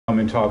come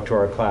and talk to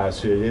our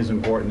class. It is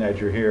important that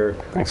you're here.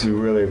 Thanks. We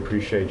really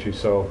appreciate you.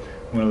 So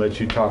I'm going to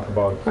let you talk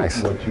about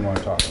what you want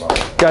to talk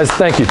about. Guys,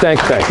 thank you. Thank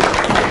you.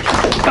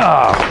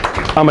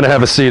 I'm going to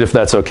have a seat if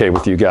that's okay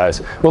with you guys.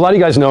 Well, a lot of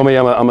you guys know me.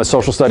 I'm a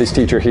social studies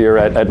teacher here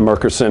at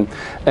Merkerson.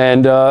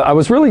 And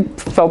I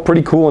felt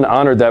pretty cool and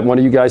honored that one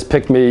of you guys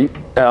picked me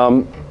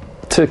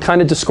to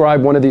kind of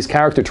describe one of these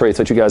character traits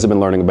that you guys have been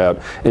learning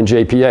about in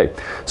JPA.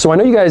 So I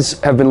know you guys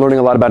have been learning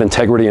a lot about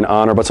integrity and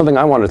honor, but something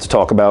I wanted to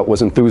talk about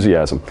was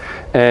enthusiasm.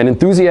 And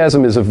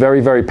enthusiasm is a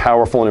very, very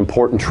powerful and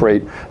important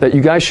trait that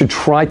you guys should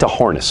try to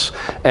harness.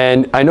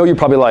 And I know you're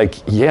probably like,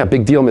 yeah,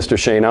 big deal, Mr.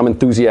 Shane. I'm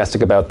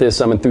enthusiastic about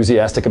this. I'm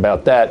enthusiastic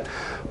about that.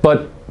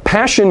 But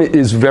passion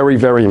is very,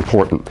 very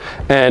important.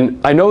 And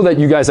I know that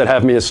you guys that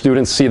have me as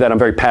students see that I'm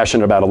very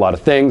passionate about a lot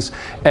of things.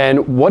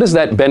 And what does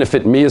that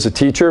benefit me as a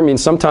teacher? I mean,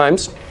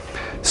 sometimes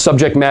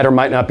subject matter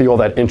might not be all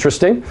that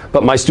interesting,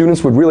 but my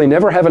students would really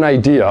never have an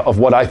idea of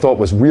what I thought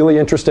was really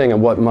interesting and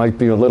what might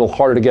be a little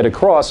harder to get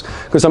across,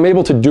 because I'm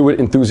able to do it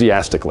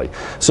enthusiastically.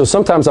 So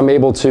sometimes I'm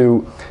able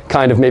to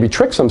kind of maybe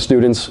trick some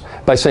students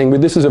by saying, well,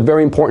 this is a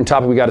very important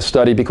topic we got to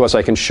study because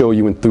I can show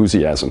you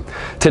enthusiasm.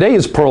 Today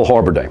is Pearl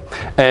Harbor Day,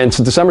 and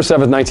so December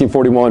 7th,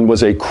 1941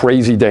 was a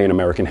crazy day in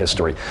American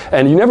history.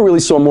 And you never really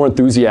saw more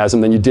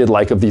enthusiasm than you did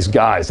like of these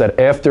guys that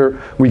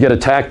after we get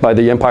attacked by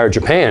the Empire of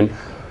Japan,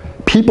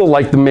 people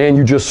like the man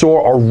you just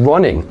saw are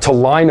running to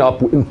line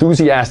up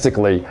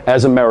enthusiastically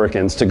as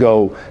Americans to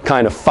go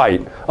kind of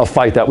fight a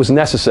fight that was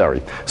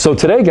necessary. So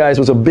today, guys,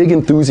 was a big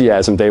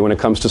enthusiasm day when it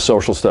comes to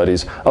social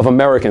studies of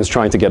Americans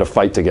trying to get a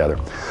fight together.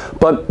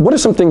 But what are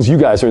some things you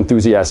guys are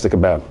enthusiastic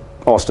about?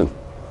 Austin?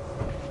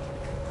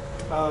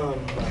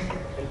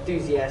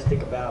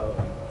 Enthusiastic about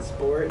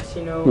sports,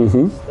 you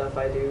know, stuff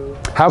I do.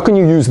 How can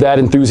you use that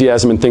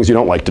enthusiasm in things you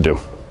don't like to do?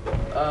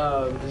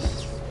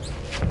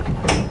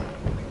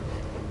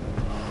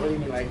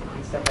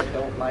 Stuff I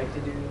don't like to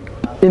do.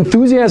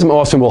 Enthusiasm,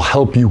 Austin, will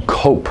help you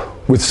cope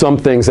with some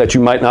things that you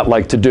might not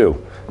like to do.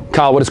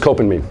 Kyle, what does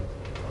coping mean?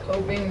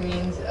 Coping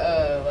means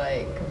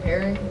like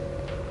comparing.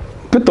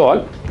 Good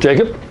thought.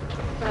 Jacob?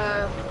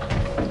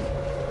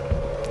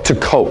 To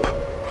cope.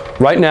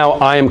 Right now,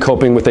 I am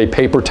coping with a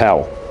paper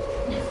towel.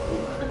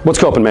 What's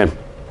coping, man? I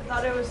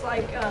thought it was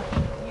like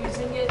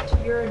using it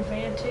to your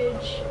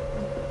advantage.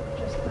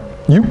 Just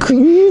You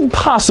could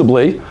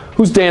possibly.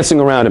 Who's dancing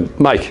around him?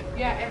 Mike?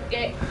 Yeah,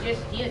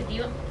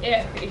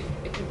 if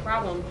it's a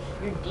problem,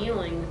 you're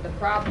dealing with the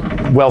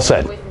problem. Well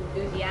said. With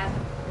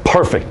enthusiasm.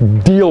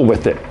 Perfect. Deal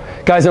with it.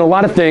 Guys, in a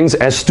lot of things,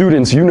 as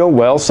students, you know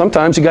well,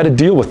 sometimes you got to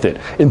deal with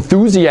it.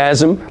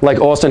 Enthusiasm, like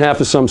Austin have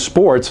for some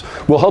sports,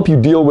 will help you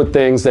deal with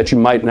things that you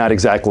might not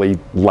exactly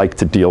like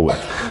to deal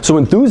with. So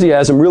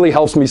enthusiasm really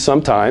helps me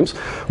sometimes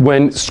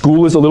when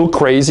school is a little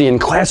crazy and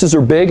classes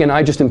are big, and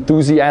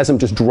enthusiasm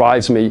just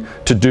drives me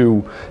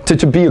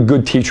to be a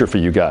good teacher for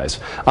you guys.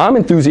 I'm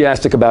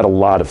enthusiastic about a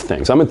lot of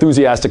things. I'm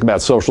enthusiastic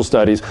about social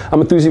studies.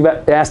 I'm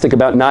enthusiastic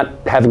about not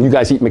having you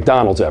guys eat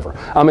McDonald's ever.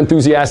 I'm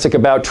enthusiastic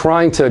about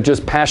trying to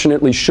just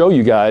passionately show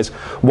you guys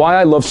why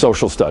I love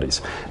social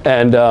studies.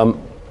 And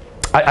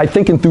I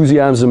think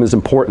enthusiasm is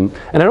important,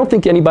 and I don't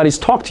think anybody's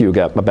talked to you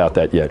about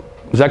that yet.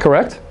 Is that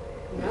correct?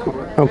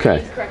 No.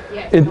 Okay. Correct,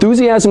 yes.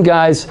 Enthusiasm,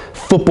 guys,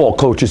 football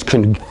coaches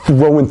can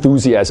throw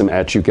enthusiasm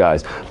at you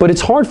guys, but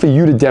it's hard for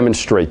you to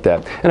demonstrate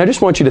that. And I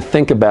just want you to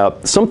think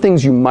about some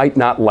things you might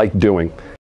not like doing.